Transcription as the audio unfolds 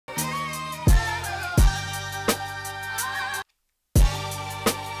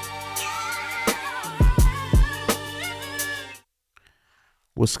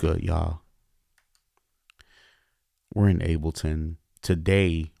What's good, y'all? We're in Ableton.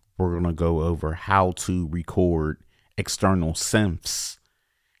 Today, we're going to go over how to record external synths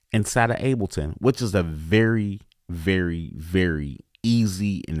inside of Ableton, which is a very, very, very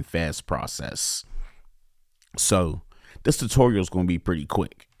easy and fast process. So, this tutorial is going to be pretty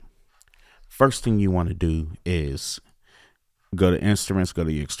quick. First thing you want to do is go to instruments, go to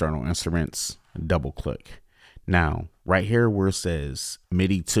the external instruments, double click. Now, right here where it says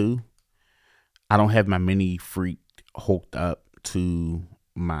MIDI 2, I don't have my Mini Freak hooked up to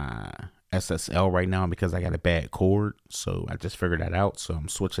my SSL right now because I got a bad cord. So I just figured that out. So I'm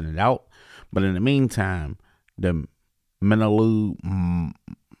switching it out. But in the meantime, the Miniloo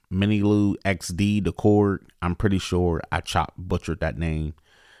XD, the cord, I'm pretty sure I butchered that name.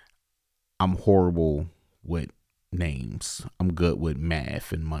 I'm horrible with names. I'm good with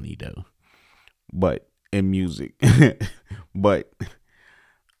math and money though. But in music. But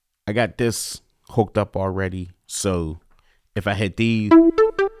I got this hooked up already. So if I hit these,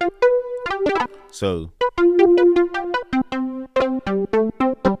 so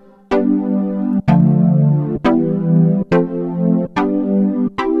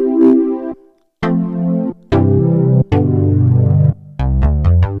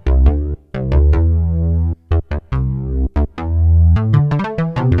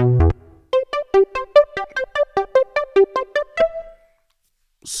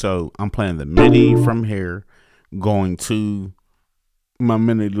I'm playing the MIDI from here, going to my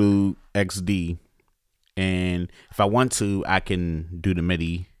Miniloo XD, and if I want to, I can do the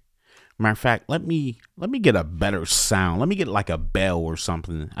MIDI. Matter of fact, let me get a better sound. Let me get like a bell or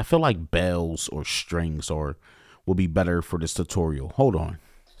something. I feel like bells or strings will be better for this tutorial. Hold on.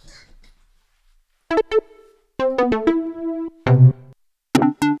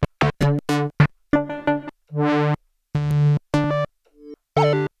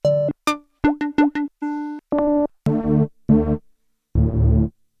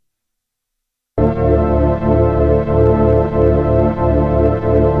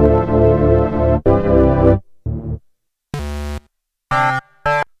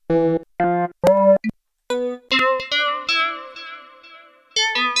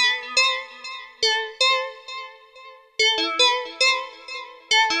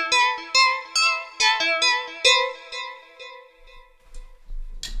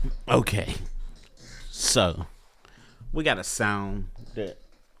 Okay, so we got a sound that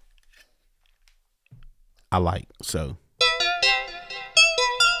I like. So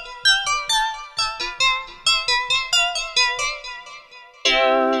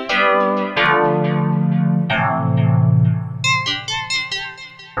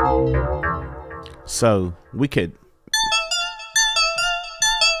we could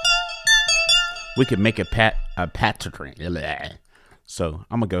make a pattern. So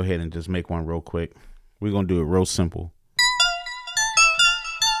I'm gonna go ahead and just make one real quick. We're gonna do it real simple.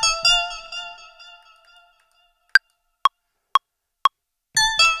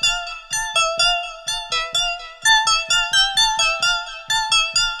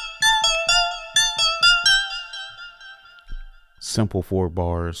 Simple 4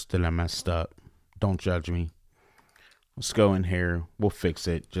 bars that I messed up. Don't judge me. Let's go in here. We'll fix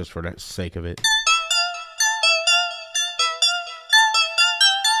it just for the sake of it.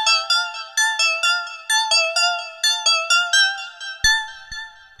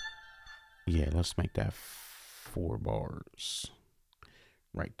 Yeah, let's make that 4 bars.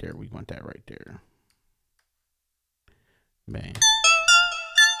 Right there. We want that right there. Bang.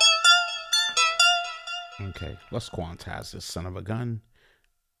 Okay, let's quantize this son of a gun.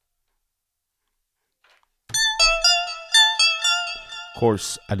 Of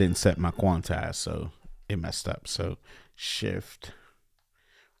course, I didn't set my quantize, so it messed up. So shift.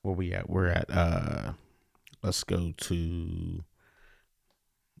 Where we at? We're at let's go to,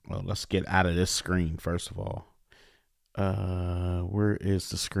 well, let's get out of this screen first of all. Where is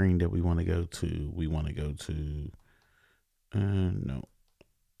the screen that we want to go to? We want to go to no.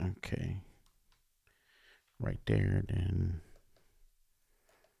 Okay. Right there, then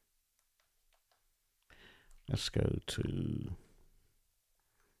let's go to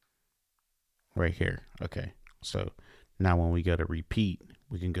right here. Okay, so now when we go to repeat,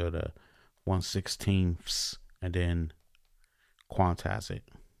 we can go to 1/16 and then quantize it,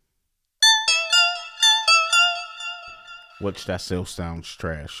 which that still sounds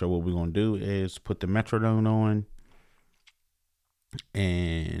trash. So what we're gonna do is put the metronome on,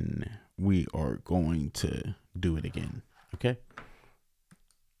 and we are going to do it again. Okay,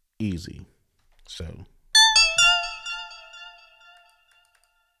 easy. So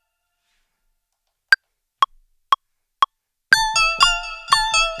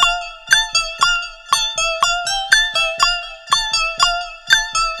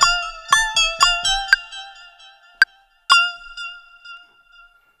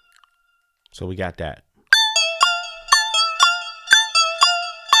So we got that.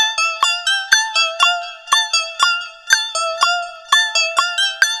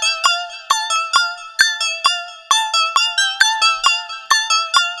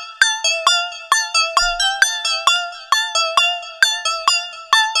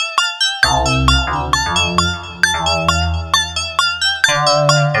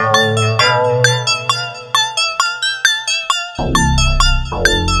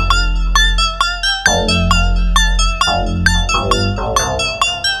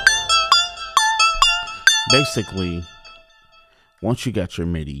 Basically, once you got your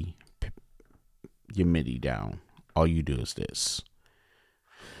MIDI down, all you do is this.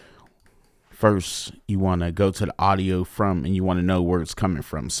 First, you want to go to the audio from, and you want to know where it's coming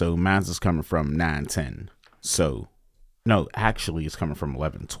from. So mine's is coming from 910. So, no, actually it's coming from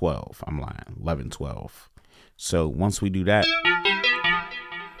 1112. I'm lying, 1112. So once we do that,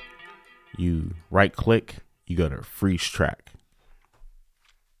 you right click, you go to freeze track.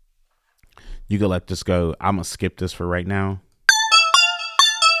 You can let this go. I'm going to skip this for right now.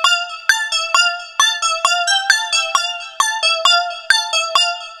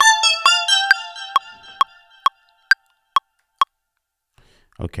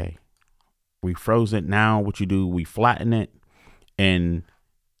 Okay. We froze it. Now what you do, we flatten it. And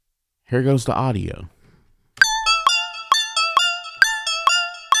here goes the audio.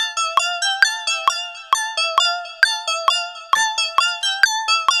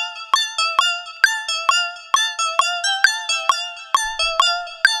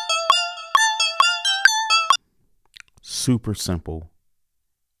 Super simple,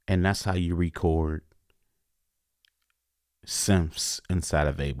 and that's how you record synths inside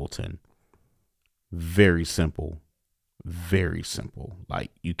of Ableton. Very simple, very simple.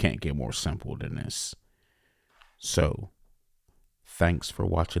 Like, you can't get more simple than this. So thanks for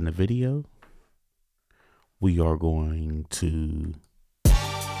watching the video. We are going to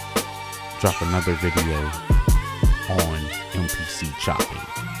drop another video on MPC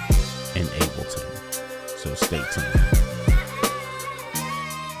chopping in Ableton, so stay tuned.